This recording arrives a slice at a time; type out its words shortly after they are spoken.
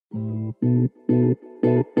You don't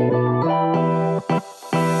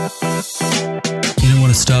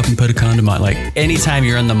want to stop and put a condom on. Like, anytime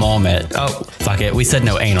you're in the moment, oh, fuck it. We said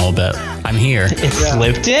no anal, but I'm here. It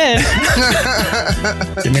slipped in.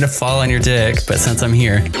 Didn't mean to fall on your dick, but since I'm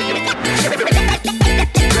here.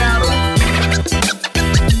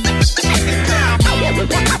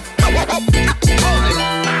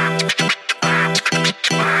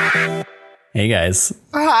 Hey guys.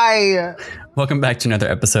 Hi. Welcome back to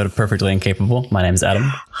another episode of Perfectly Incapable. My name is Adam.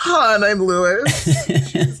 Hi, and I'm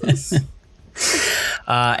Lewis.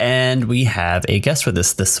 And we have a guest with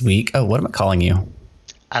us this week. Oh, what am I calling you?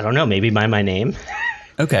 I don't know. Maybe by my name.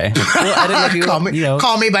 Okay. Well, I didn't know if you,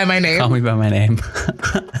 call me by my name. Call me by my name.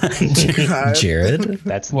 Jared.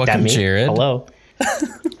 Welcome, me. Jared. Hello.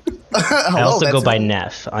 Hello, I also go that's by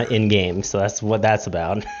Neff in game, so that's what that's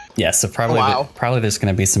about. Yeah, so probably there's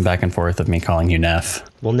going to be some back and forth of me calling you Neff.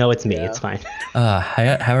 Well, no, it's me. Yeah. It's fine.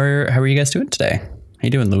 How are you guys doing today? How you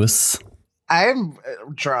doing, Lewis? I'm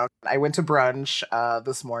drunk. I went to brunch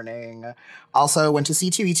this morning. Also went to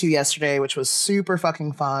C2E2 yesterday, which was super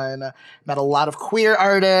fucking fun. Met a lot of queer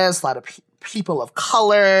artists, a lot of people of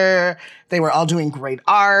color. They were all doing great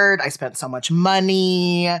art. I spent so much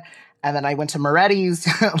money. And then I went to Moretti's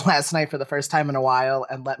last night for the first time in a while.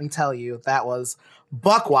 And let me tell you, that was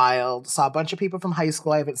buck wild. Saw a bunch of people from high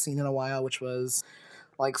school I haven't seen in a while, which was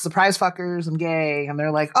like, surprise fuckers, I'm gay. And they're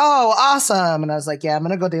like, oh, awesome. And I was like, yeah, I'm going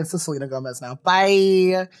to go dance to Selena Gomez now.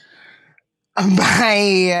 Bye.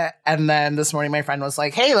 Bye. And then this morning, my friend was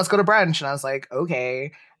like, hey, let's go to brunch. And I was like,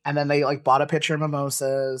 okay. And then they like bought a pitcher of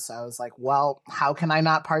mimosas. I was like, well, how can I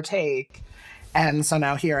not partake? And so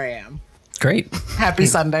now here I am. Great. Happy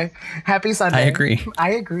Sunday. Happy Sunday. I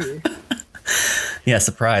agree. Yeah,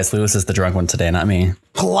 surprise. Lewis is the drunk one today, not me.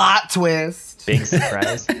 Plot twist. Big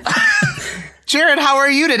surprise. Jared, how are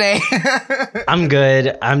you today? I'm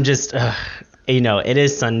good. I'm just, it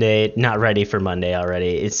is Sunday, not ready for Monday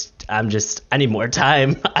already. I need more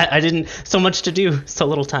time. I didn't, so much to do, so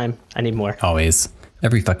little time. I need more. Always.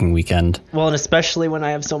 Every fucking weekend. Well, and especially when I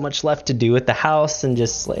have so much left to do at the house and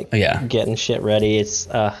just getting shit ready. It's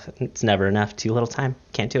never enough. Too little time.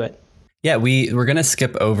 Can't do it. Yeah, we're gonna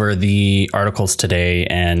skip over the articles today,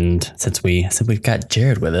 and since we've got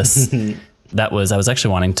Jared with us, I was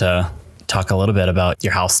actually wanting to talk a little bit about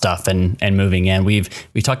your house stuff and moving in. We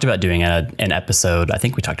talked about doing an episode. I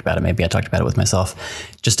think we talked about it. Maybe I talked about it with myself,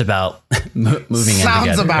 just about moving in together.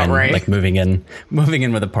 Sounds about right. Like moving in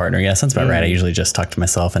with a partner. Yeah, sounds about right. I usually just talk to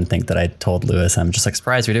myself and think that I told Lewis. I'm just like,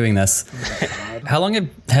 surprised we're doing this. How long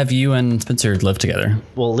have you and Spencer lived together?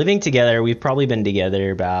 Well, living together, we've probably been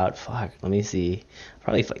together about, probably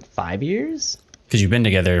like 5 years. Because you've been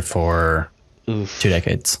together for 2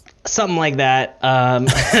 decades. Something like that.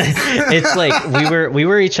 It's like we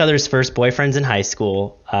were each other's first boyfriends in high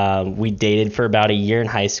school. We dated for about a year in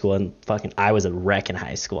high school, and I was a wreck in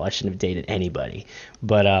high school. I shouldn't have dated anybody.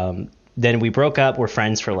 But then we broke up. We're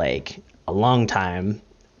friends for like a long time,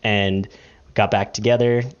 and got back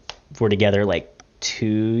together. We're together like 2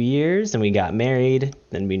 years, and we got married.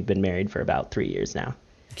 And we've been married for about 3 years now.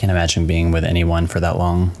 I can't imagine being with anyone for that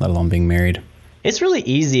long, let alone being married. It's really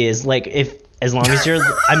easy. As long as you're,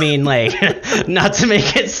 not to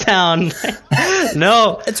make it sound,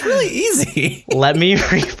 no. It's really easy. Let me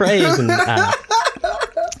rephrase.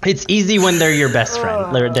 It's easy when they're your best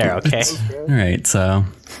friend. They're okay. All right, so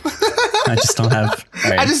I just don't have.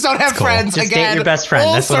 Right, I just don't have cool. friends. Just again, date your best friend.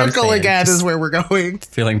 That's what I'm saying. Full circle again is where we're going.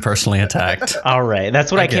 Feeling personally attacked. All right,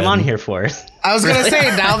 that's what I came on here for. I was gonna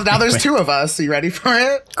say now there's two of us. Are you ready for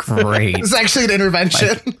it? Great. It's actually an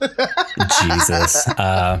intervention. Jesus.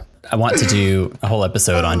 I want to do a whole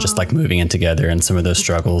episode on just like moving in together and some of those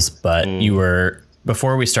struggles. But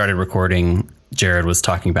before we started recording, Jared was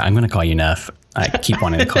talking about, I'm going to call you Neff. I keep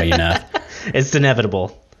wanting to call you Neff. It's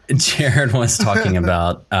inevitable. Jared was talking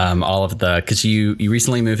about all of because you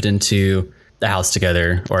recently moved into the house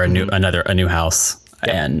together, or a new house.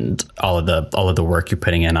 Yep. And all of the work you're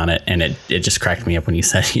putting in on it. And it just cracked me up when you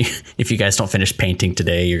said if you guys don't finish painting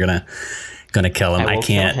today, you're gonna kill him. I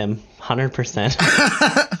can't kill him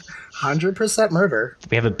 100%. 100% murder.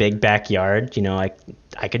 We have a big backyard.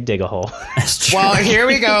 I could dig a hole. Well, here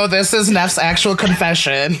we go. This is Neff's actual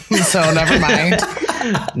confession. So never mind.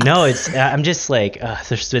 No, I'm just like,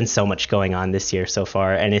 there's been so much going on this year so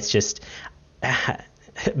far. And it's just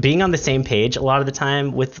being on the same page a lot of the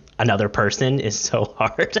time with another person is so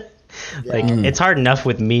hard. Yeah. It's hard enough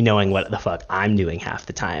with me knowing what the fuck I'm doing half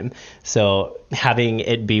the time. So having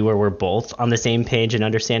it be where we're both on the same page and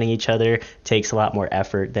understanding each other takes a lot more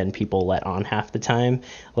effort than people let on half the time.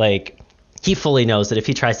 He fully knows that if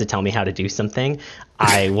he tries to tell me how to do something,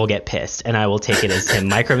 I will get pissed and I will take it as him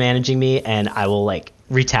micromanaging me, and I will like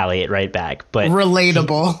retaliate right back. But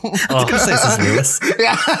Relatable. I was gonna say this is Lewis.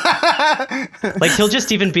 like he'll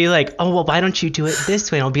just even be like, oh well, why don't you do it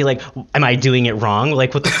this way? And I'll be like, am I doing it wrong?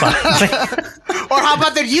 Like what the fuck? Like, Or how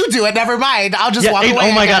about that you do it? Never mind. I'll just walk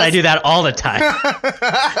away. oh my God, I guess. do that all the time.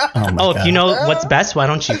 Oh, If you know what's best, why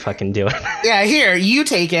don't you fucking do it? Yeah, here, you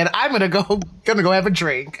take it. I'm gonna go have a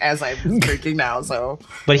drink as I'm drinking now, so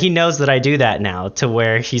But he knows that I do that now, to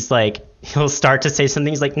where he's like, he'll start to say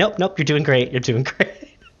something. He's like, nope, you're doing great. You're doing great.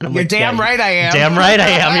 And I'm you're like, damn yeah, right I am. Damn right I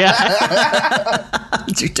am, yeah.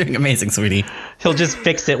 You're doing amazing, sweetie. He'll just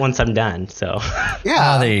fix it once I'm done. So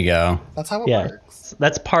Yeah. Oh, there you go. That's how it yeah, works.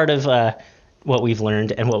 that's part of what we've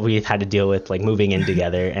learned and what we've had to deal with, like moving in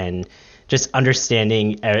together and just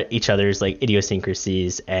understanding each other's like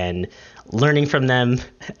idiosyncrasies and learning from them,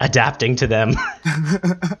 adapting to them.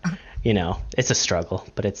 You know, it's a struggle,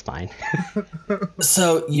 but it's fine.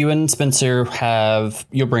 So you and Spencer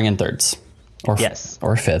you'll bring in thirds, or Yes.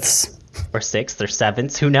 or fifths. Or sixth or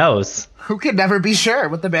seventh, who knows? Who can never be sure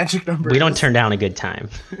what the magic number We is? don't turn down a good time.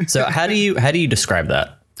 So how do you describe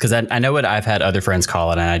that? Because I know what I've had other friends call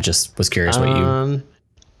it, and I just was curious what you.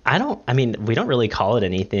 We don't really call it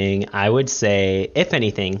anything. I would say, if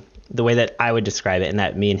anything, the way that I would describe it, and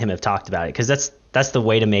that me and him have talked about it, because that's the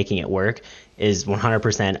way to making it work, is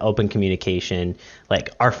 100% open communication. Like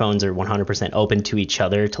our phones are 100% open to each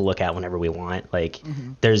other to look at whenever we want. Like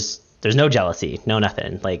there's no jealousy, no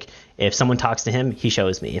nothing. Like if someone talks to him, he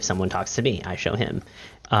shows me. If someone talks to me, I show him.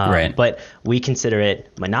 Right. But we consider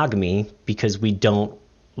it monogamy because we don't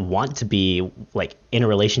want to be like in a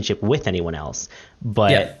relationship with anyone else.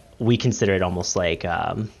 But Yeah. we consider it almost like,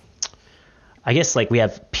 I guess like we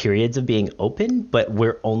have periods of being open, but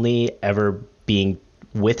we're only ever being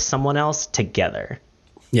with someone else together.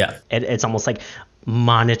 Yeah. It's almost like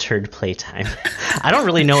monitored playtime. I don't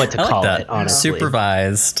really know what to I like call that. it, honestly.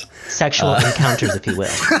 Supervised. Sexual encounters, if you will.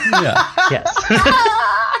 Yeah. Yes.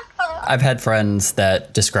 I've had friends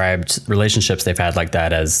that described relationships they've had like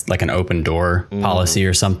that as like an open door policy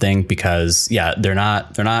or something, because they're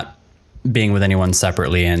not being with anyone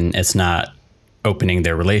separately, and it's not opening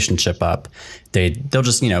their relationship up. They'll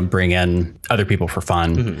just, bring in other people for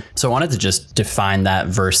fun. So I wanted to just define that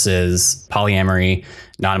versus polyamory,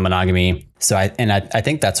 non-monogamy. So I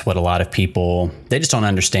think that's what a lot of people, they just don't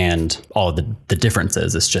understand all of the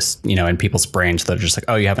differences. It's just, in people's brains, they're just like,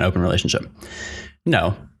 oh, you have an open relationship.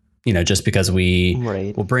 No, just because we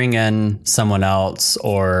will bring in someone else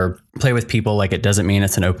or play with people, like it doesn't mean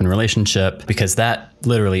it's an open relationship, because that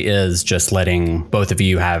literally is just letting both of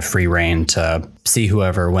you have free reign to see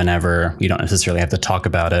whoever, whenever. You don't necessarily have to talk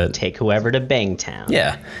about it. Take whoever to Bangtown.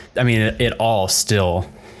 Yeah. I mean, it all still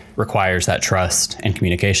requires that trust and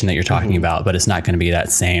communication that you're talking about, but it's not going to be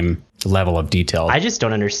that same level of detail. I just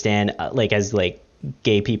don't understand, as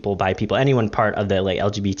gay people, bi people, anyone part of the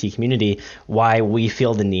LGBT community, why we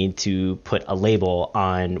feel the need to put a label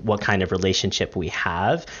on what kind of relationship we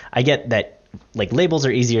have. I get that labels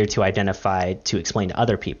are easier to identify, to explain to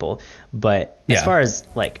other people, but as far as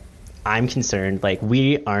I'm concerned,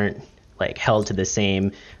 we aren't held to the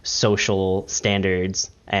same social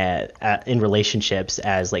standards in relationships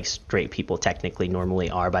as straight people technically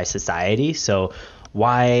normally are by society. So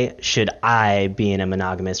why should I be in a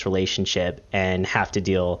monogamous relationship and have to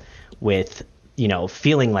deal with,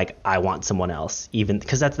 feeling like I want someone else? Even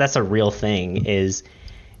because that's a real thing, is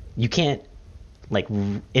you can't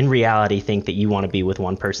in reality think that you want to be with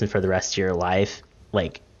one person for the rest of your life.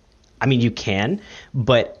 You can,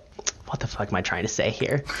 but what the fuck am I trying to say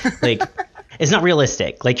here? It's not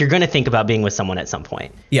realistic. You're going to think about being with someone at some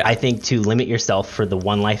point. Yeah. I think to limit yourself for the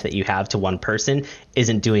one life that you have to one person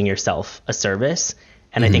isn't doing yourself a service.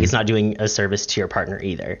 And I think it's not doing a service to your partner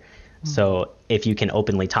either. So if you can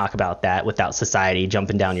openly talk about that without society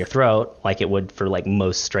jumping down your throat, like it would for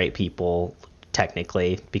most straight people,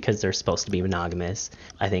 technically, because they're supposed to be monogamous,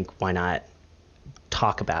 I think why not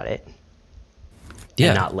talk about it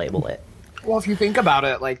and not label it? Well, if you think about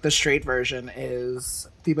it, the straight version is,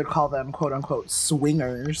 we would call them quote unquote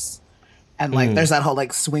swingers. And there's that whole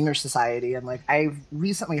swinger society. And I've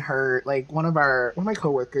recently heard one of my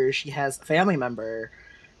coworkers, she has a family member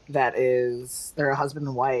that they're a husband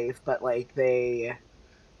and wife, but they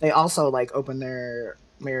also open their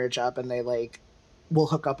marriage up, and they will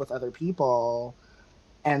hook up with other people.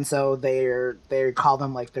 And so they call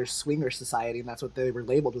them their swinger society, and that's what they were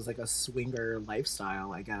labeled as, a swinger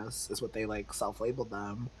lifestyle, I guess, is what they self-labeled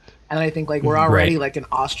them. And I think we're already an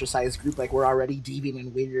ostracized group, we're already deviant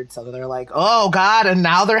and weird, so they're oh god, and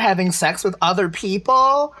now they're having sex with other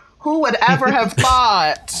people? Who would ever have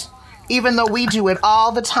thought? Even though we do it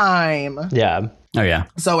all the time. Yeah. Oh yeah.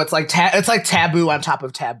 So it's like it's like taboo on top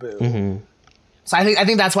of taboo. Mm-hmm. So I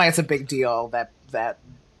think that's why it's a big deal that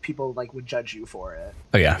people like would judge you for it.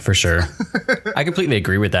 Oh yeah, for sure. I completely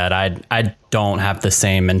agree with that. I don't have the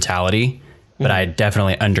same mentality, but I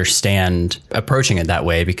definitely understand approaching it that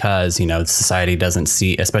way because, you know, society doesn't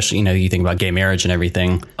see, especially, you know, you think about gay marriage and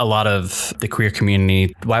everything. A lot of the queer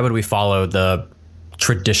community, why would we follow the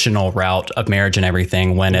traditional route of marriage and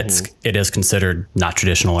everything when it is considered not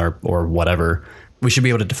traditional or whatever? We should be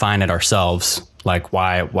able to define it ourselves. Like,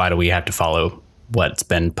 why do we have to follow what's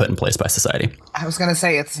been put in place by society? I was gonna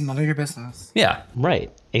say it's none of your business. Yeah.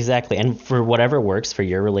 Right. Exactly. And for whatever works for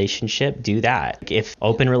your relationship, do that. If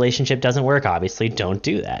open relationship doesn't work, obviously don't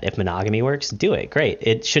do that. If monogamy works, do it. Great.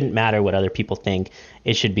 It shouldn't matter what other people think.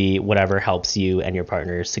 It should be whatever helps you and your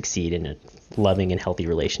partner succeed in a loving and healthy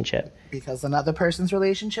relationship. Because another person's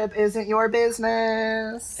relationship isn't your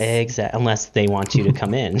business. Exactly. Unless they want you to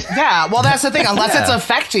come in. Yeah, well, that's the thing. Unless it's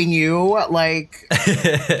affecting you, like,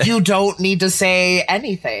 you don't need to say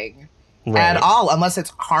anything at all. Unless it's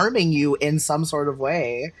harming you in some sort of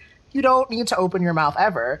way, you don't need to open your mouth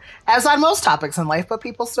ever. As on most topics in life, but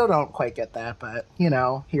people still don't quite get that. But, you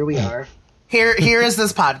know, here we are. Here is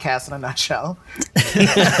this podcast in a nutshell.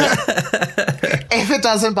 If it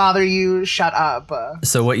doesn't bother you, shut up.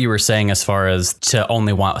 So what you were saying as far as to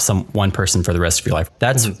only want one person for the rest of your life,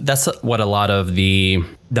 that's what a lot of the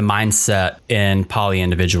mindset in poly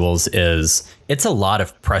individuals is. It's a lot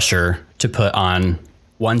of pressure to put on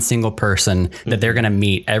one single person that they're going to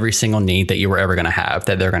meet every single need that you were ever going to have,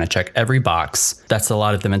 that they're going to check every box. That's a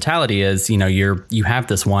lot of the mentality is, you know, you have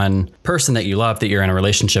this one person that you love that you're in a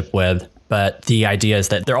relationship with. But the idea is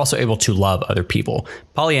that they're also able to love other people.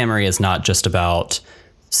 Polyamory is not just about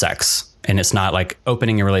sex, and it's not like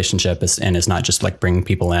opening a relationship, and it's not just like bringing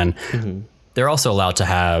people in. They're also allowed to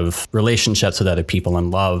have relationships with other people and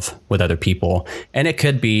love with other people. And it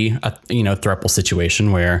could be a, you know, throuple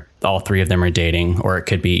situation where all three of them are dating, or it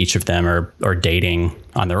could be each of them are dating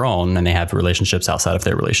on their own and they have relationships outside of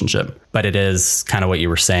their relationship. But it is kind of what you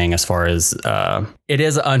were saying as far as it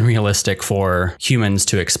is unrealistic for humans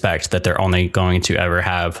to expect that they're only going to ever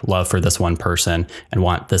have love for this one person and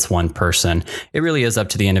want this one person. It really is up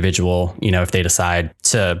to the individual, you know, if they decide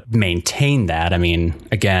to maintain that. I mean,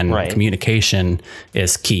 again, communication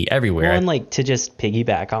is key everywhere. Well, and like to just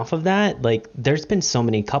piggyback off of that, like there's been so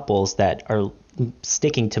many couples that are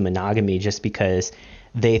sticking to monogamy just because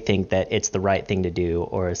they think that it's the right thing to do,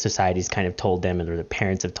 or society's kind of told them, or their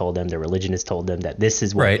parents have told them, their religion has told them that this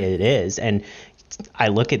is what it is. And I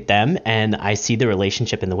look at them and I see the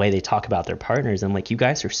relationship and the way they talk about their partners. I'm like, you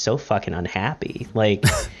guys are so fucking unhappy. Like,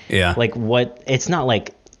 like what? It's not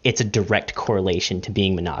like it's a direct correlation to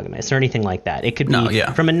being monogamous or anything like that. It could be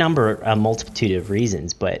from a multitude of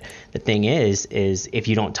reasons. But the thing is if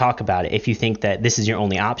you don't talk about it, if you think that this is your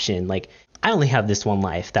only option, like, I only have this one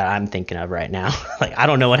life that I'm thinking of right now. Like, I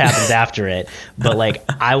don't know what happens after it, but like,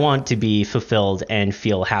 I want to be fulfilled and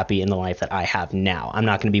feel happy in the life that I have now. I'm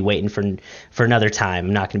not going to be waiting for another time.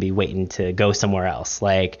 I'm not going to be waiting to go somewhere else.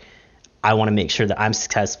 Like, I want to make sure that I'm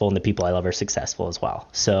successful and the people I love are successful as well.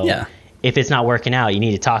 So if it's not working out, you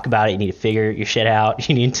need to talk about it. You need to figure your shit out.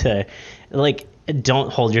 You need to, like,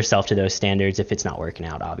 don't hold yourself to those standards if it's not working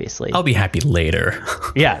out, obviously. I'll be happy later.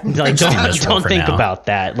 Yeah. Like, don't think about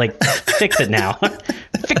that. Like, fix it now.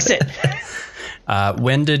 Fix it.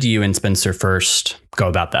 When did you and Spencer first go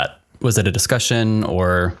about that? Was it a discussion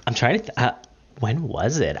or? I'm trying to, when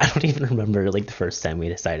was it? I don't even remember like the first time we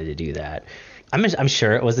decided to do that. I'm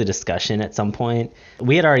sure it was a discussion at some point.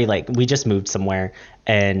 We had already we just moved somewhere,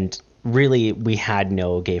 and really we had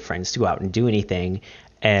no gay friends to go out and do anything.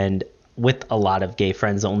 And with a lot of gay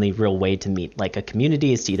friends, the only real way to meet like a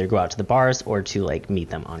community is to either go out to the bars or to like meet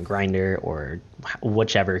them on Grindr or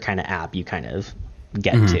whichever kind of app you kind of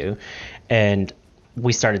get to. And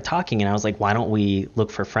we started talking, and I was like, why don't we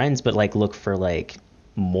look for friends, but like look for like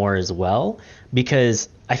more as well? Because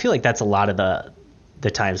I feel like that's a lot of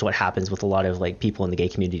the times what happens with a lot of like people in the gay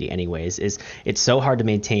community anyways, is it's so hard to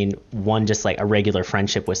maintain one, just like a regular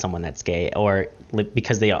friendship with someone that's gay, or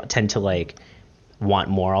because they tend to like want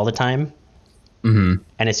more all the time. And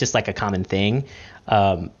it's just like a common thing.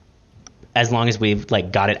 As long as we've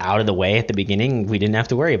like got it out of the way at the beginning, we didn't have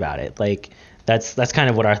to worry about it. Like that's kind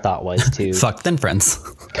of what our thought was too. Fuck then friends.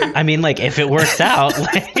 I mean, like if it works out,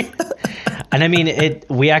 like, and I mean,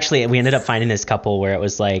 we ended up finding this couple where it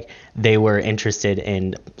was like they were interested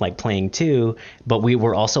in like playing too, but we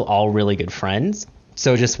were also all really good friends.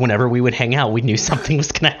 So just whenever we would hang out, we knew something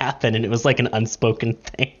was going to happen, and it was like an unspoken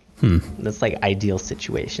thing. That's like ideal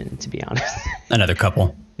situation, to be honest. Another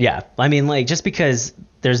couple. Yeah. I mean, like just because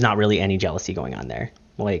there's not really any jealousy going on there.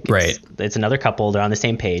 Like, Right. It's another couple. They're on the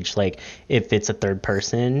same page. Like, if it's a third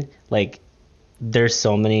person, like, there's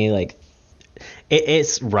so many, like,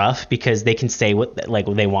 it's rough because they can say what, like,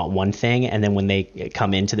 they want one thing, and then when they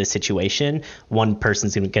come into the situation, one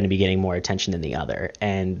person's going to be getting more attention than the other.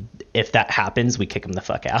 And if that happens, we kick them the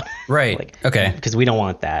fuck out. Right. Like, okay. because we don't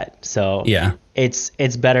want that. So Yeah. it's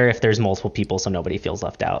better if there's multiple people so nobody feels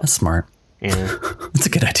left out. That's smart. Yeah. That's a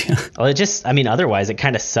good idea. Well, otherwise it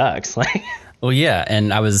kind of sucks. Like, Well, yeah.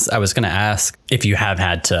 And I was going to ask if you have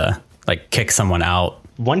had to like kick someone out.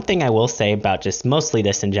 one thing I will say about just mostly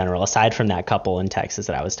this in general, aside from that couple in Texas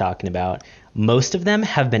that I was talking about, most of them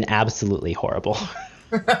have been absolutely horrible.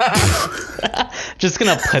 Just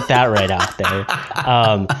going to put that right out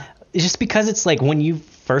there. Just because it's like when you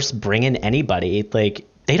first bring in anybody, like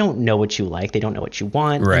they don't know what you like. They don't know what you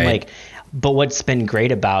want. Right. And like, but what's been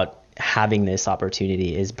great about having this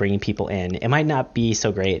opportunity is bringing people in. It might not be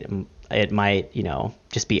so great. It might,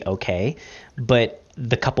 just be okay. But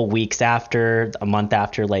the couple weeks after, a month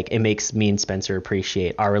after, like it makes me and Spencer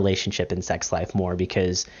appreciate our relationship and sex life more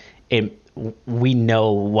because we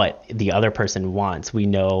know what the other person wants. We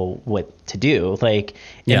know what to do. Like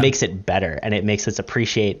it makes it better, and it makes us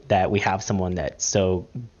appreciate that we have someone that's so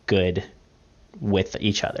good with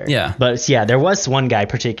each other. Yeah. But yeah, there was one guy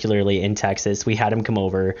particularly in Texas. We had him come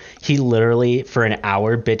over. He literally for an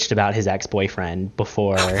hour bitched about his ex-boyfriend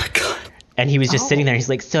before. Oh my God. And he was just sitting there. He's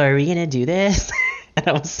like, "So are we going to do this?" And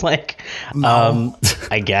I was like,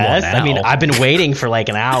 I guess. Well, I mean, now. I've been waiting for like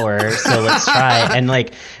an hour, so let's try. And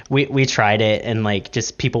like we tried it, and like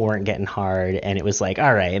just people weren't getting hard, and it was like,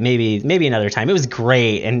 all right, maybe another time. It was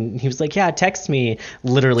great, and he was like, yeah, text me.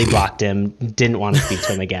 Literally blocked him. Didn't want to speak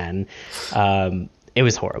to him again. It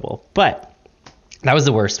was horrible, but that was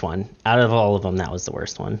the worst one out of all of them. That was the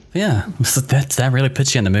worst one. Yeah. That really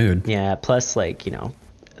puts you in the mood. Yeah. Plus, like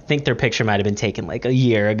I think their picture might have been taken like a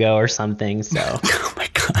year ago or something. So Oh my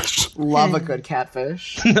gosh. Love a good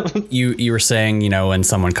catfish. You were saying, when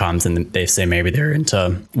someone comes and they say maybe they're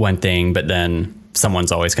into one thing, but then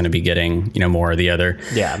someone's always going to be getting, more or the other.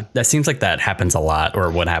 Yeah. That seems like that happens a lot,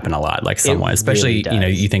 or would happen a lot, like someone, especially, really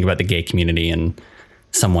does. you think about the gay community and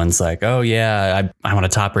someone's like, oh yeah, I want a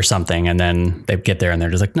top or something. And then they get there and they're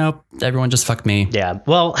just like, nope, everyone just fuck me. Yeah.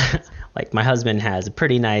 Well, like my husband has a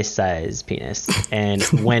pretty nice size penis, and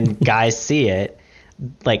when guys see it,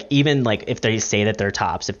 like even like if they say that they're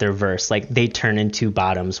tops, if they're verse, like they turn into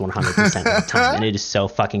bottoms 100% of the time, and it is so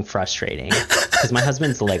fucking frustrating because my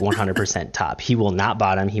husband's like 100% top. He will not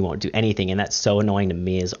bottom. He won't do anything, and that's so annoying to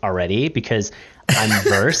me is already because I'm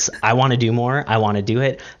verse. I want to do more. I want to do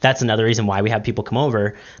it. That's another reason why we have people come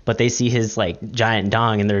over, but they see his like giant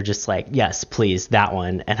dong and they're just like, yes, please, that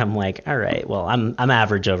one. And I'm like, all right, well, I'm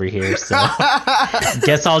average over here, so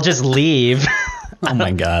guess I'll just leave. Oh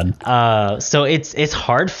my God. So it's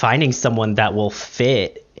hard finding someone that will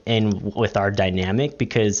fit in with our dynamic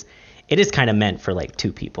because it is kind of meant for like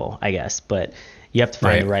two people, I guess, but you have to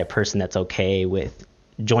find the right person that's okay with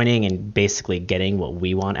joining and basically getting what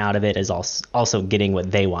we want out of it, is also getting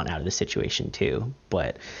what they want out of the situation too.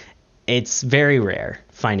 But it's very rare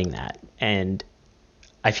finding that. And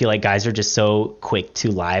I feel like guys are just so quick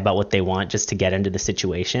to lie about what they want just to get into the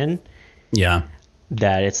situation. Yeah.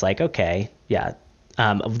 That it's like, okay, yeah.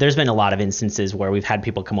 There's been a lot of instances where we've had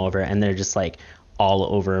people come over and they're just like all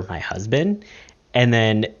over my husband. And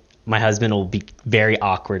then my husband will be very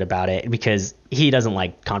awkward about it because he doesn't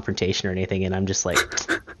like confrontation or anything. And I'm just like,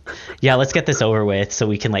 yeah, let's get this over with so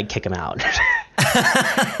we can like kick him out.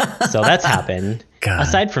 So that's happened. God.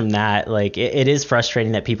 Aside from that, like it is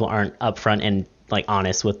frustrating that people aren't upfront and like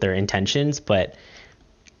honest with their intentions, but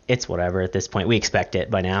it's whatever at this point. We expect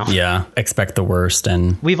it by now. Yeah. Expect the worst.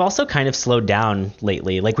 And We've also kind of slowed down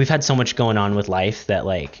lately. Like we've had so much going on with life that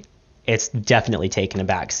like it's definitely taken a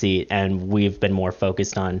back seat, and we've been more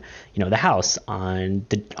focused on, the house, on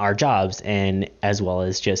our jobs, and as well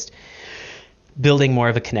as just building more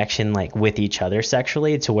of a connection like with each other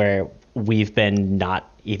sexually, to where we've been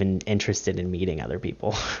not even interested in meeting other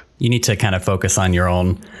people. you need to kind of focus on your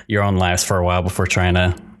own lives for a while before trying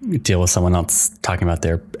to deal with someone else talking about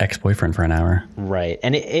their ex-boyfriend for an hour. Right.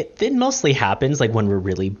 And it mostly happens like when we're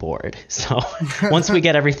really bored. So once we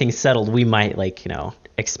get everything settled, we might like,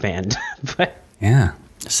 expand. But Yeah.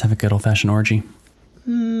 Just have a good old-fashioned orgy.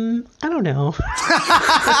 I don't know.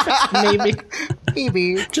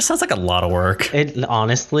 Maybe. Just sounds like a lot of work. It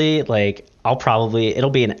honestly, like, it'll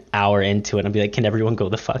be an hour into it. I'll be like, can everyone go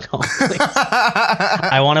the fuck home, please?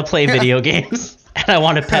 I want to play video games and I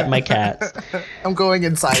want to pet my cats. I'm going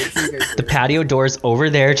inside. The patio door's over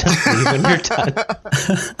there. Just leave when you're done.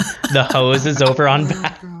 The hose is over on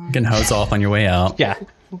back. You can hose off on your way out. Yeah.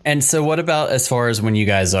 And so what about as far as when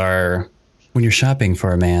you're shopping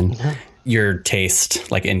for a man, your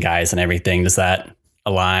taste like in guys and everything, does that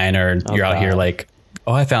align, or you're out here like,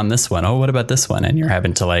 oh, I found this one. Oh, what about this one? And you're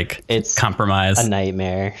having to like compromise. A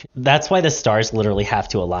nightmare. That's why the stars literally have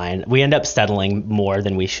to align. We end up settling more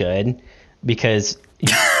than we should because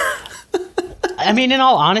I mean, in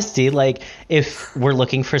all honesty, like if we're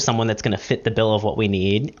looking for someone that's going to fit the bill of what we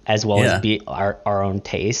need, as well as be our own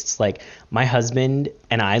tastes, like my husband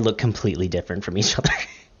and I look completely different from each other.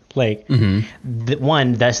 Like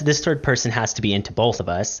one, this third person has to be into both of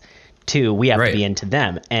us. Two, we have to be into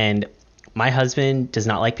them. And my husband does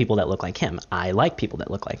not like people that look like him. I like people that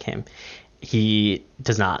look like him. He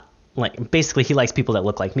does not basically he likes people that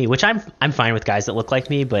look like me, which I'm fine with guys that look like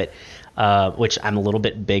me, but which I'm a little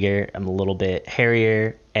bit bigger, I'm a little bit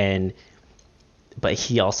hairier, but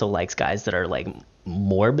he also likes guys that are like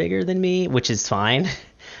more bigger than me, which is fine.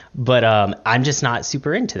 But I'm just not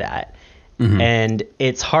super into that. And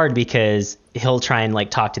it's hard because he'll try and like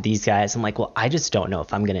talk to these guys. I'm like, well, I just don't know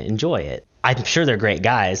if I'm going to enjoy it. I'm sure they're great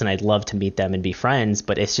guys and I'd love to meet them and be friends,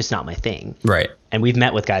 but it's just not my thing. Right. And we've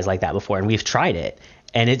met with guys like that before and we've tried it.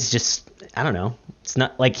 And it's just, I don't know. It's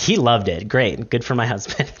not like he loved it. Great. Good for my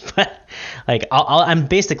husband. But like, I'm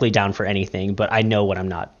basically down for anything, but I know what I'm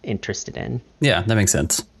not interested in. Yeah, that makes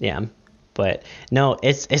sense. Yeah. But no,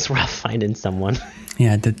 it's rough finding someone.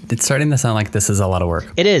 Yeah. It's starting to sound like this is a lot of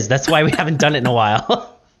work. It is. That's why we haven't done it in a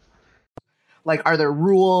while. Like, are there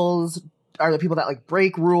rules? Are there people that like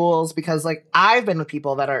break rules? Because like I've been with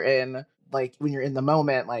people that are in like when you're in the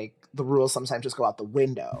moment, like the rules sometimes just go out the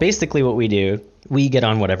window. Basically what we do, we get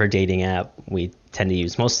on whatever dating app we tend to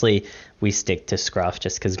use. Mostly we stick to Scruff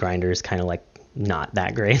just because Grindr is kind of like not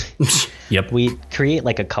that great. Yep. We create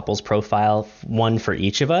like a couple's profile, one for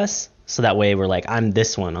each of us. So that way we're like, I'm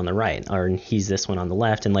this one on the right or he's this one on the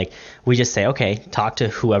left. And like, we just say, okay, talk to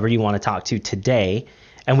whoever you want to talk to today.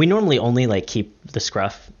 And we normally only like keep the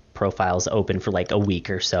Scruff profiles open for like a week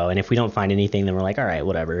or so. And if we don't find anything, then we're like, all right,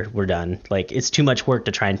 whatever, we're done. Like it's too much work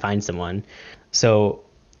to try and find someone. So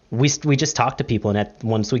we just talk to people. And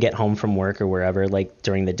once we get home from work or wherever, like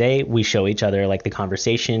during the day, we show each other like the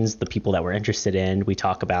conversations, the people that we're interested in. We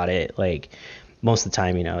talk about it. Like most of the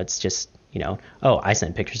time, you know, it's just, you know, oh, I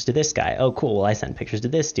sent pictures to this guy. Oh, cool. I sent pictures to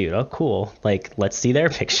this dude. Oh, cool. Like, let's see their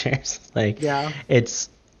pictures. Like, yeah, it's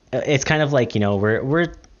kind of like, you know,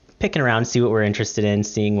 we're picking around, see what we're interested in,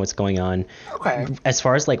 seeing what's going on. Okay. As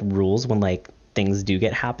far as like rules, when like things do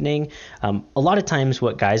get happening, a lot of times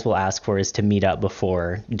what guys will ask for is to meet up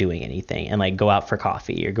before doing anything and like go out for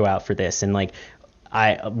coffee or go out for this. And like,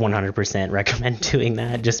 I 100% recommend doing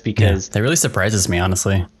that just because. Yeah, that really surprises me,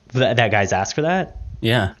 honestly. That guys ask for that?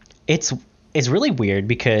 Yeah. It's really weird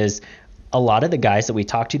because a lot of the guys that we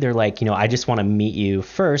talk to, they're like, you know, I just want to meet you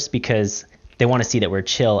first because they want to see that we're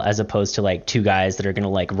chill, as opposed to like two guys that are going to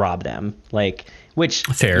like rob them, like, which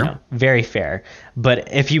fair, you know, very fair.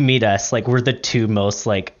 But if you meet us, like we're the two most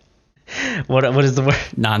like, what is the word?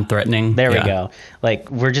 Non-threatening. There we go. Like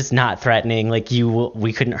we're just not threatening. Like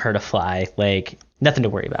we couldn't hurt a fly. Like nothing to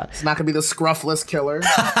worry about. It's not gonna be the scruffless killer.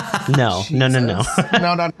 No.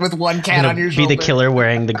 No, with one cat on your shoulder. Be the killer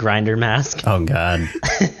wearing the Grindr mask. Oh God.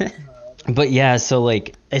 But yeah, so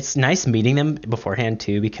like it's nice meeting them beforehand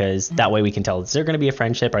too, because that way we can tell, is there going to be a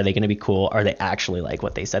friendship? Are they going to be cool? Are they actually like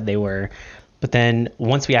what they said they were? But then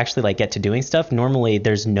once we actually like get to doing stuff, normally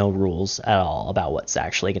there's no rules at all about what's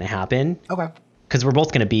actually going to happen. Okay. Because we're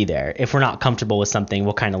both going to be there. If we're not comfortable with something,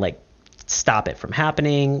 we'll kind of like stop it from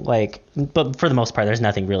happening. Like, but for the most part, there's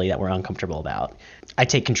nothing really that we're uncomfortable about. I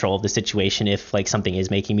take control of the situation if like something is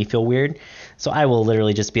making me feel weird. So I will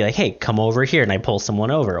literally just be like, hey, come over here, and I pull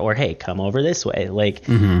someone over, or hey, come over this way. Like,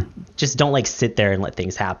 just don't like sit there and let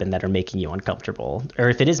things happen that are making you uncomfortable. Or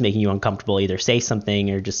if it is making you uncomfortable, either say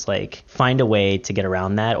something or just like find a way to get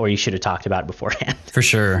around that, or you should have talked about it beforehand. For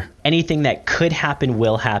sure. Anything that could happen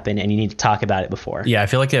will happen, and you need to talk about it before. Yeah, I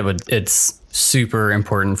feel like it's super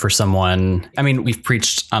important for someone. I mean, we've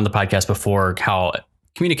preached on the podcast before how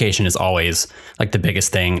communication is always like the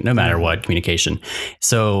biggest thing, no matter what, communication.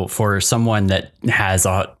 So for someone that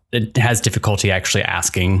has difficulty actually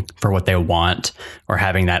asking for what they want or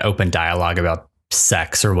having that open dialogue about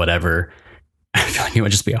sex or whatever, I feel like it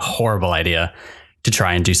would just be a horrible idea to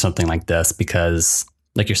try and do something like this, because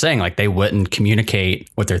like you're saying, like they wouldn't communicate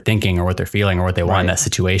what they're thinking or what they're feeling or what they want in that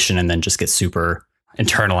situation, and then just get super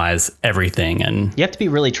internalize everything. And you have to be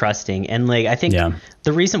really trusting. And like, I think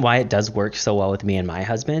the reason why it does work so well with me and my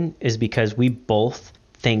husband is because we both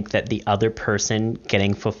think that the other person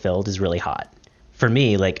getting fulfilled is really hot. For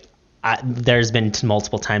me, like there's been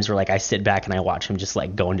multiple times where like I sit back and I watch him just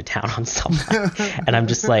like going to town on someone, and I'm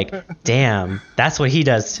just like, damn, that's what he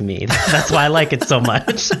does to me. That's why I like it so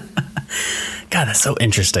much. God, that's so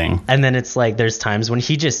interesting. And then it's like there's times when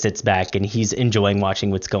he just sits back and he's enjoying watching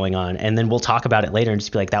what's going on, and then we'll talk about it later and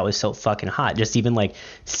just be like, that was so fucking hot, just even like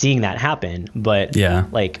seeing that happen. But Yeah.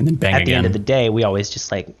 like And then bang at the end again. of the day, we always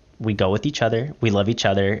just like, we go with each other, we love each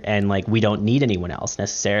other, and like we don't need anyone else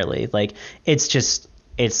necessarily. Like it's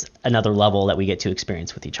another level that we get to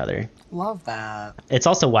experience with each other. Love that. It's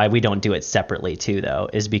also why we don't do it separately too, though,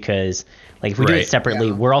 is because like if we do Right. it separately,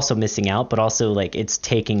 Yeah. we're also missing out, but also like it's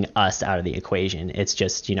taking us out of the equation. It's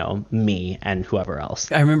just, you know, me and whoever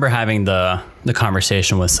else. I remember having the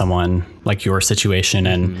conversation with someone like your situation,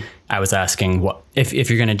 and I was asking, what if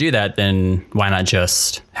you're going to do that, then why not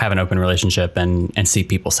just have an open relationship and see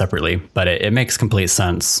people separately? But it makes complete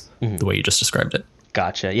sense the way you just described it.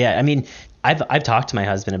 Gotcha. Yeah. I mean, I've talked to my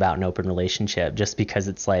husband about an open relationship just because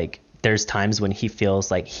it's like there's times when he feels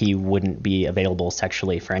like he wouldn't be available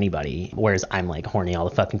sexually for anybody, whereas I'm like horny all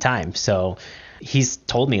the fucking time. So he's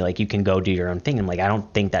told me like, you can go do your own thing. I'm like, I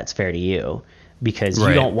don't think that's fair to you because you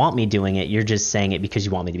Right. don't want me doing it. You're just saying it because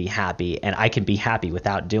you want me to be happy, and I can be happy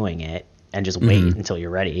without doing it and just wait until you're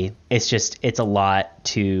ready. It's a lot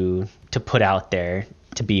to put out there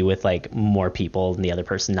to be with like more people and the other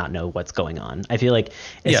person not know what's going on. I feel like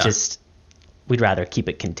it's Yeah. just, we'd rather keep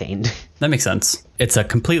it contained. That makes sense. It's a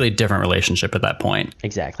completely different relationship at that point.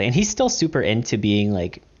 Exactly. And he's still super into being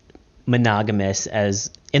like monogamous,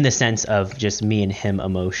 as in the sense of just me and him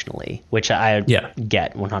emotionally, which I Yeah.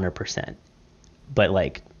 get 100%. But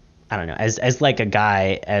like, I don't know, as like a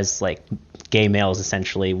guy, as like gay males,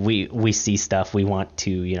 essentially, we see stuff, we want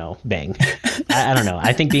to, you know, bang. I don't know.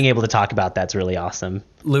 I think being able to talk about that's really awesome.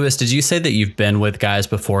 Lewis, did you say that you've been with guys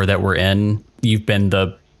before that were you've been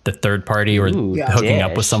the third party or Ooh, Yeah. hooking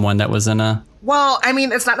up with dish. someone that was in a... Well, I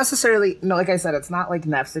mean, it's not necessarily, no, like I said, it's not like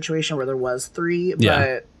that situation where there was three, Yeah.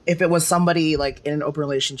 but if it was somebody like in an open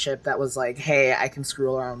relationship that was like, hey, I can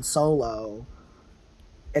screw around solo,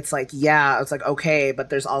 it's like, yeah, it's like, okay, but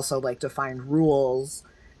there's also like defined rules.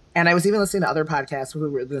 And I was even listening to other podcasts who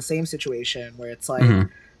were in the same situation where it's like,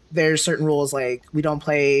 there's certain rules, like we don't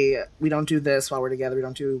do this while we're together, we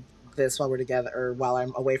don't do this while we're together, or while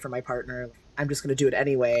I'm away from my partner. I'm just going to do it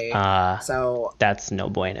anyway. So That's no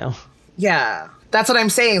bueno. yeah, that's what I'm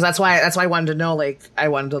saying. That's why I wanted to know, like, I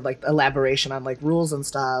wanted to like elaboration on like rules and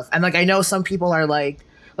stuff. And like, I know some people are like,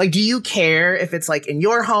 do you care if it's like in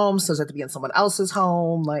your home? So does it have to be in someone else's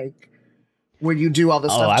home? Like, where you do all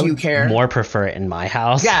this stuff? I Do you would care? more prefer it in my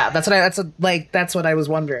house. Yeah, that's what I was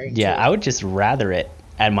wondering. Yeah, too. I would just rather it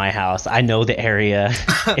at my house. I know the area.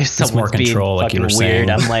 If someone's more control, being like you fucking were weird, saying.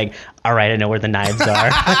 I'm like, all right, I know where the knives are.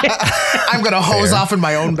 I'm gonna hose off in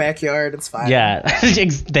my own backyard. It's fine. Yeah,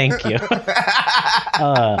 thank you.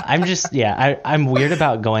 I'm weird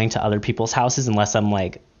about going to other people's houses unless I'm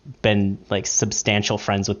like been like substantial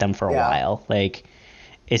friends with them for a Yeah. while. Like,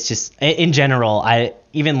 it's just in general, I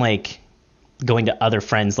even like going to other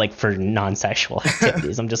friends like for non-sexual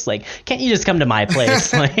activities. I'm just like, can't you just come to my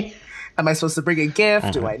place? Like, Am I supposed to bring a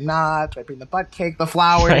gift? Do I not? Do I bring the butt cake, the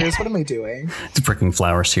flowers? Right. What am I doing? It's bringing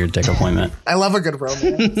flowers to your dick appointment. I love a good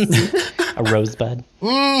romance. a rosebud.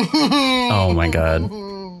 Oh my God.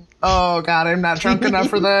 Oh God, I'm not drunk enough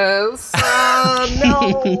for this.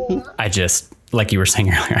 No. I just, like you were saying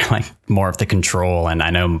earlier, like more of the control. And I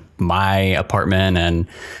know my apartment, and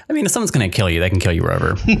I mean, if someone's going to kill you, they can kill you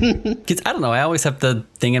wherever. 'Cause I don't know. I always have the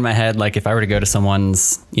thing in my head, like if I were to go to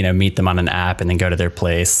someone's, meet them on an app and then go to their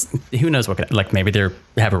place, who knows what, like maybe they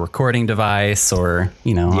have a recording device or,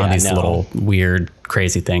 all I these know. little weird,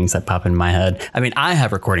 crazy things that pop in my head. I mean, I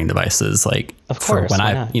have recording devices like Of for course, when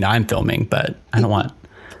why I, not? I'm filming, but I don't want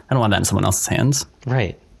that in someone else's hands.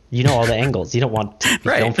 Right. You know all the angles. You don't want to be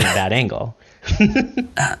Right. filmed from that angle.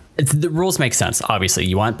 The rules make sense. Obviously,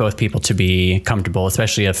 you want both people to be comfortable,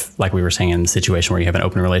 especially if, like we were saying, in the situation where you have an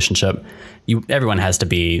open relationship, everyone has to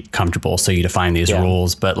be comfortable. So you define these Yeah.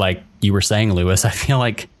 rules. But like you were saying, Lewis, I feel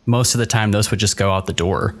like most of the time those would just go out the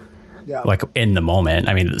door. Yeah. Like in the moment.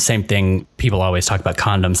 I mean, the same thing. People always talk about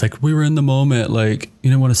condoms. Like, we were in the moment. Like, you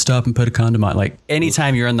didn't want to stop and put a condom on. Like,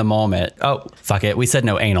 anytime you're in the moment, oh, fuck it. We said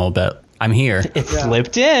no anal, but I'm here. It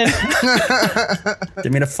slipped in.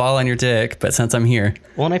 Didn't mean to fall on your dick, but since I'm here.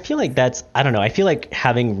 Well, and I feel like I don't know. I feel like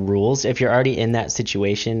having rules, if you're already in that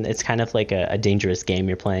situation, it's kind of like a dangerous game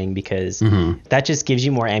you're playing because that just gives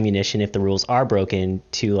you more ammunition if the rules are broken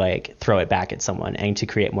to like throw it back at someone and to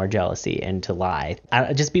create more jealousy and to lie.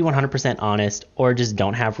 Just be 100% honest, or just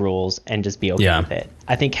don't have rules and just be okay Yeah. with it.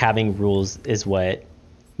 I think having rules is what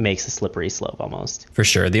makes a slippery slope almost. For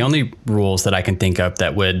sure. The only rules that I can think of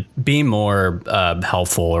that would be more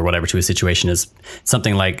helpful or whatever to a situation is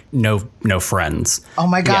something like no friends. Oh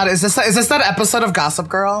my God. Yeah. Is this that episode of Gossip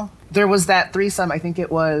Girl? There was that threesome. I think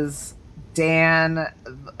it was Dan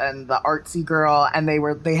and the artsy girl, and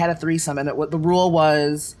they had a threesome, and the rule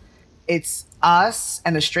was it's us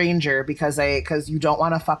and a stranger because you don't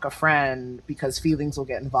want to fuck a friend because feelings will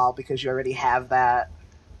get involved because you already have that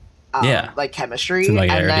like chemistry.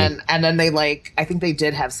 And then they I think they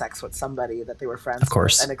did have sex with somebody that they were friends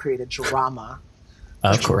with, and it created drama.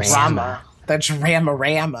 Of course. Drama. The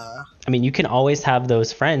drama. I mean, you can always have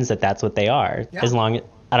those friends that's what they are. Yeah. As long as,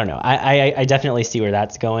 I don't know. I definitely see where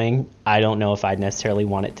that's going. I don't know if I'd necessarily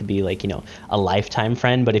want it to be like, a lifetime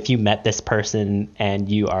friend, but if you met this person and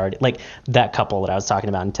you are like that couple that I was talking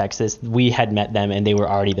about in Texas, we had met them and they were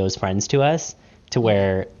already those friends to us, to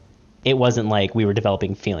where it wasn't like we were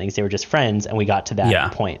developing feelings. They were just friends, and we got to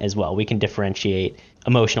that point as well. We can differentiate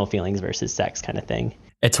emotional feelings versus sex kind of thing.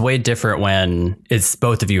 It's way different when it's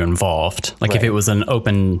both of you involved. Like if it was an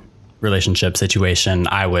open relationship situation,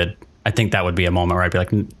 I think that would be a moment where I'd be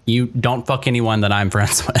like, you don't fuck anyone that I'm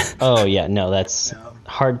friends with. Oh, yeah. No, that's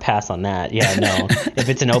hard pass on that. Yeah, no. If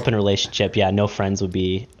it's an open relationship, no friends would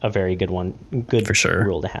be a very good one. Good for sure.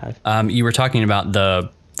 Rule to have. You were talking about the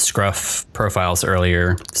Scruff profiles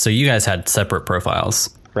earlier. So you guys had separate profiles.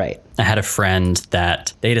 Right. I had a friend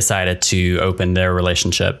that they decided to open their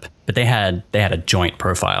relationship, but they had a joint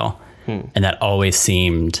profile. And that always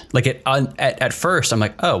seemed like it at first I'm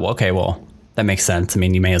like, oh, well, okay, well, that makes sense. I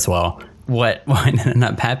mean, you may as well. What ended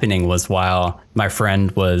up happening was while my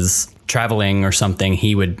friend was traveling or something,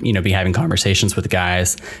 he would, be having conversations with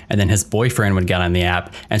guys, and then his boyfriend would get on the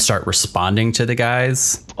app and start responding to the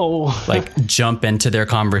guys. Oh, like jump into their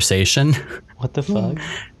conversation. What the fuck?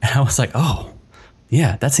 And I was like, oh,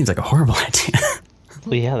 yeah, that seems like a horrible idea.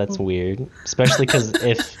 Well, yeah, that's weird. Especially because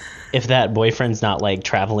if that boyfriend's not like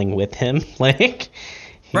traveling with him, like,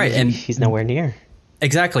 right, and he's nowhere near.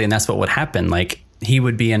 Exactly. And that's what would happen. Like he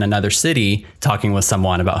would be in another city talking with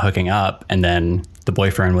someone about hooking up, and then the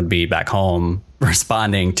boyfriend would be back home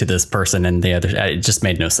responding to this person and the other. It just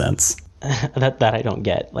made no sense. that I don't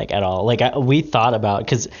get like at all. Like we thought about,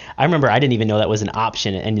 because I remember I didn't even know that was an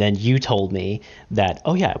option, and then you told me that,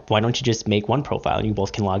 oh yeah, why don't you just make one profile and you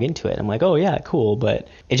both can log into it? I'm like, oh yeah, cool, but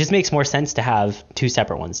it just makes more sense to have two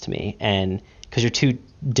separate ones to me, and because you're two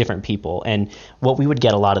different people. And what we would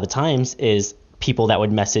get a lot of the times is people that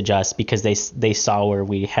would message us because they saw where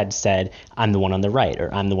we had said, I'm the one on the right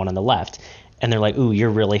or I'm the one on the left, and they're like, ooh,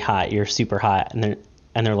 you're really hot, you're super hot,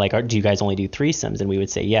 and they're like, do you guys only do threesomes? And we would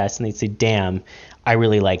say yes, and they'd say, damn, I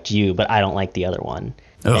really liked you, but I don't like the other one.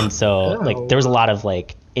 Ugh. And so like there was a lot of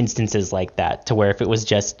like instances like that, to where if it was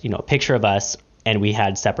just a picture of us and we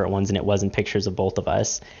had separate ones and it wasn't pictures of both of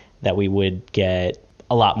us, that we would get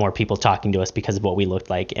a lot more people talking to us because of what we looked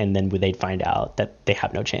like, and then they'd find out that they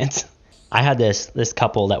have no chance. I had this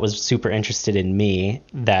couple that was super interested in me,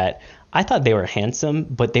 that I thought they were handsome,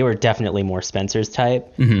 but they were definitely more Spencer's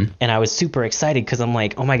type. Mm-hmm. And I was super excited because I'm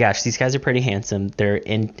like, oh my gosh, these guys are pretty handsome. They're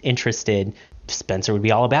interested. Spencer would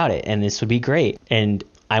be all about it, and this would be great. And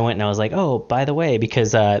I went and I was like, oh, by the way,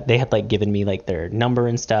 because they had like given me like their number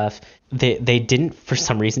and stuff. They didn't, for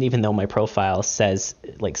some reason, even though my profile says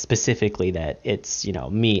like specifically that it's,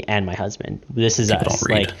 me and my husband. This is us.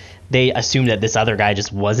 Like they assumed that this other guy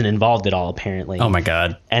just wasn't involved at all, apparently. Oh my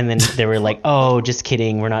God. And then they were like, oh, just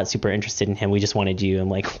kidding. We're not super interested in him. We just wanted you. I'm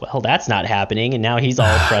like, well, that's not happening. And now he's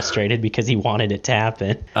all frustrated because he wanted it to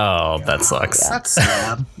happen. Oh, that sucks. Yeah. That's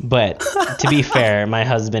sad. But to be fair, my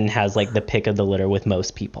husband has like the pick of the litter with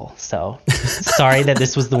most people. So sorry that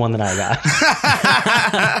this was the one that I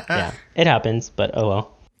got. Yeah, it happens, but oh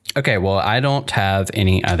well. Okay, well, I don't have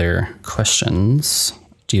any other questions.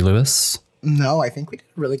 Do you, Lewis? No, I think we did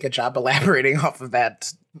a really good job elaborating off of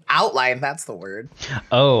that outline. That's the word.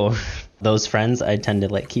 Oh, those friends I tend to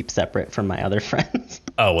like keep separate from my other friends.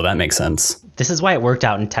 Oh, well, that makes sense. This is why it worked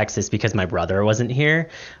out in Texas, because my brother wasn't here.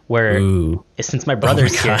 Where since my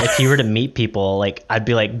brother's here, if he were to meet people, like I'd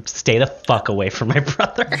be like, stay the fuck away from my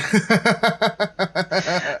brother.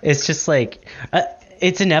 It's just like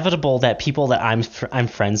it's inevitable that people that I'm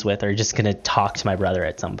friends with are just gonna talk to my brother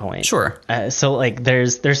at some point. Sure. So like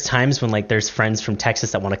there's times when like there's friends from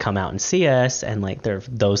Texas that want to come out and see us, and like they're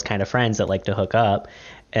those kind of friends that like to hook up,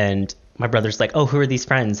 and my brother's like, oh, who are these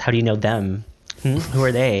friends? How do you know them? Who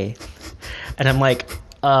are they? And I'm like,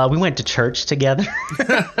 we went to church together.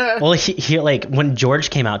 Well, he like when George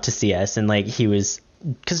came out to see us, and like he was,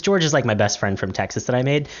 because George is like my best friend from Texas that I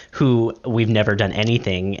made, who we've never done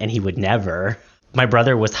anything, and he would never. my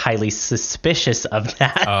brother was highly suspicious of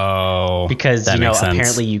that. Oh, because that makes sense.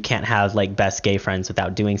 apparently you can't have like best gay friends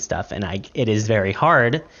without doing stuff, and it is very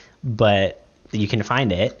hard, but you can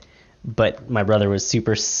find it. But my brother was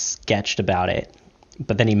super sketched about it.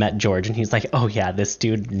 But then he met George, and he's like, "Oh yeah, this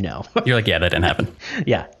dude, no." You're like, yeah, that didn't happen.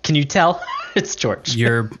 Yeah, can you tell? It's George.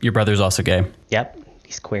 Your brother's also gay. Yep,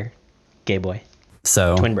 he's queer, gay boy.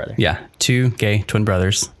 So Twin brother. Yeah, 2 gay twin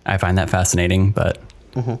brothers. I find that fascinating, but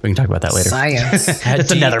we can talk about that later. Science. That's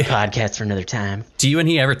Do you- another podcast for another time. Do you and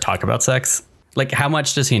he ever talk about sex? Like, how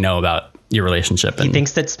much does he know about your relationship? He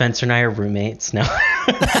thinks that Spencer and I are roommates. No.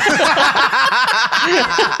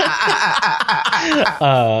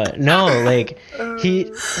 No, like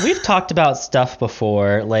we've talked about stuff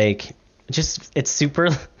before, like just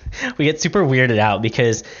we get super weirded out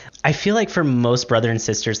because I feel like for most brother and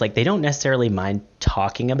sisters, like they don't necessarily mind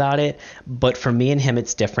talking about it, but for me and him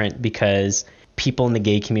it's different because people in the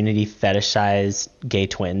gay community fetishize gay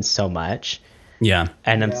twins so much. Yeah.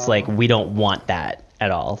 And it's like, we don't want that at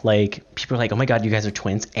all. Like, people are like, oh my God, you guys are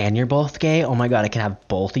twins and you're both gay? Oh my God, I can have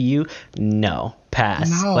both of you? No.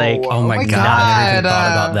 Pass. No. Like, Oh my God. I never even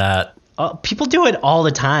thought about that. people do it all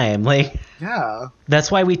the time. Like, Yeah. that's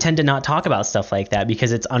why we tend to not talk about stuff like that,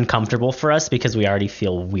 because it's uncomfortable for us because we already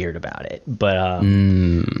feel weird about it. But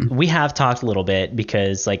we have talked a little bit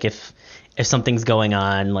because, like, if something's going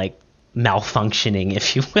on, like, malfunctioning,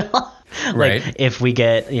 if you will. Like, Right. if we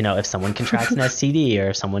get, if someone contracts an STD or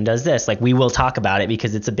if someone does this, like, we will talk about it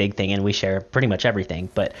because it's a big thing and we share pretty much everything.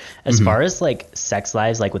 But as far as like sex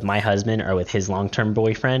lives, like with my husband or with his long-term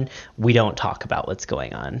boyfriend, we don't talk about what's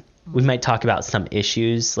going on. We might talk about some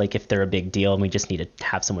issues, like if they're a big deal and we just need to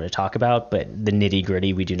have someone to talk about, but the nitty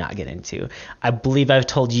gritty we do not get into. I believe I've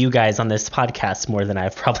told you guys on this podcast more than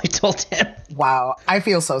I've probably told him. Wow. I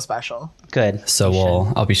feel so special. Good.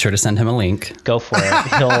 So I'll be sure to send him a link. Go for it.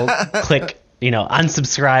 He'll click,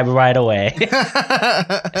 unsubscribe right away.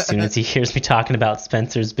 As soon as he hears me talking about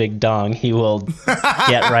Spencer's big dong, he will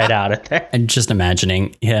get right out of there. And just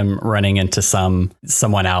imagining him running into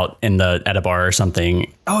someone out at a bar or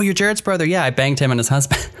something. Oh, you're Jared's brother. Yeah, I banged him and his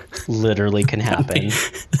husband. Literally can happen.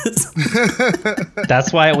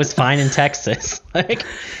 That's why it was fine in Texas. Like,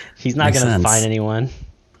 he's not Makes going to sense. find anyone.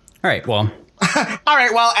 All right. Well, All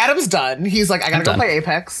right. Well, Adam's done. He's like, I gotta go done. play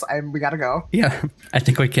Apex. We gotta go. yeah, I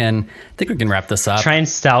think we can wrap this up. Try and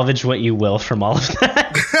salvage what you will from all of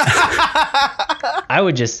that. I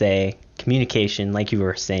would just say communication, like you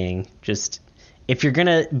were saying, just if you're going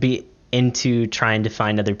to be into trying to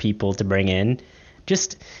find other people to bring in,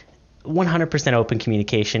 just 100% open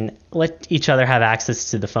communication. Let each other have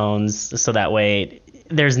access to the phones so that way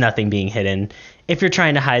there's nothing being hidden. If you're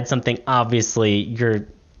trying to hide something, obviously you're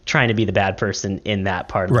trying to be the bad person in that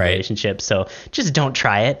part of the relationship. So just don't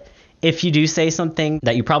try it. If you do say something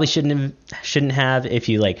that you probably shouldn't have, if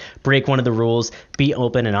you like break one of the rules, be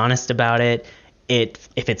open and honest about it. If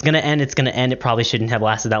it's going to end, it's going to end. It probably shouldn't have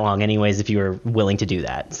lasted that long anyways if you were willing to do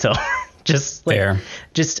that. So just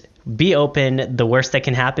be open. The worst that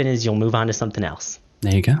can happen is you'll move on to something else.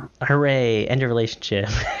 There you go. Hooray, end your relationship.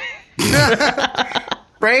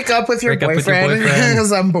 Break up with your Break up with your boyfriend boyfriend.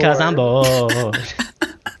 because I'm bored. Because I'm bored.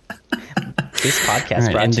 This podcast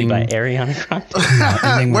Right, brought to you by ending- Ariana Grande.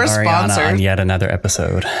 Ending We're with Ariana sponsored. on yet another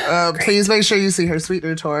episode. Please make sure you see her sweet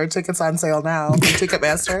new tour. Tickets on sale now. from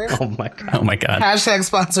Ticketmaster. Oh my God. Oh my God. Hashtag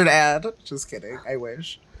sponsored ad. Just kidding. I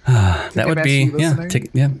wish. That would be, Ticketmaster, you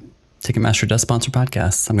listening? Ticketmaster does sponsor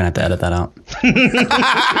podcasts. I'm going to have to edit that out.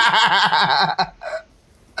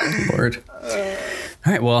 Lord.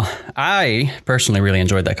 All right. Well, I personally really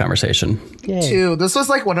enjoyed that conversation. Yay. Dude, this was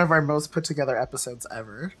like one of our most put together episodes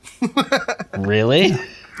ever. Really?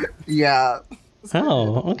 Yeah.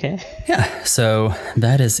 Oh, okay. Yeah. So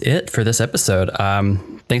that is it for this episode.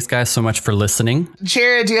 Thanks, guys, so much for listening.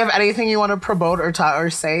 Jared, do you have anything you want to promote or talk or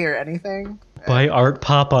say or anything? Buy Art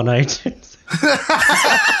Pop on iTunes.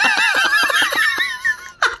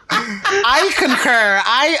 I concur.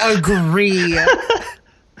 I agree.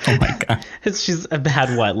 Oh my God. She's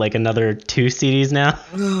had what, like another 2 CDs now?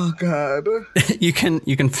 Oh God. You can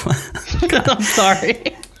I'm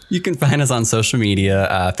sorry. You can find us on social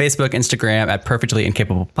media, Facebook, Instagram at Perfectly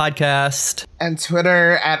Incapable Podcast, And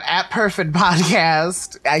Twitter at Perfect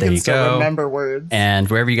Podcast. I There can you still go. remember words. and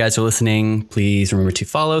wherever you guys are listening, please remember to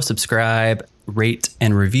follow, subscribe, rate,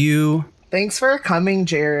 and review. Thanks for coming,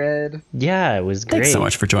 Jared. Yeah, it was great. Thanks so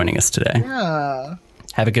much for joining us today. Yeah.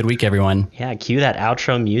 Have a good week, everyone. Yeah, cue that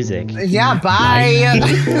outro music. Yeah, bye.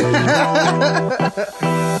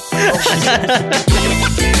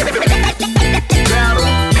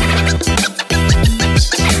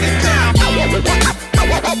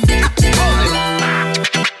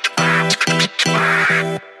 Down.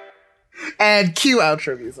 And cue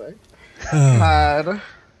outro music. God.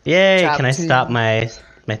 Yay! Job Can I team. stop my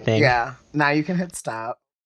thing? Yeah. Now you can hit stop.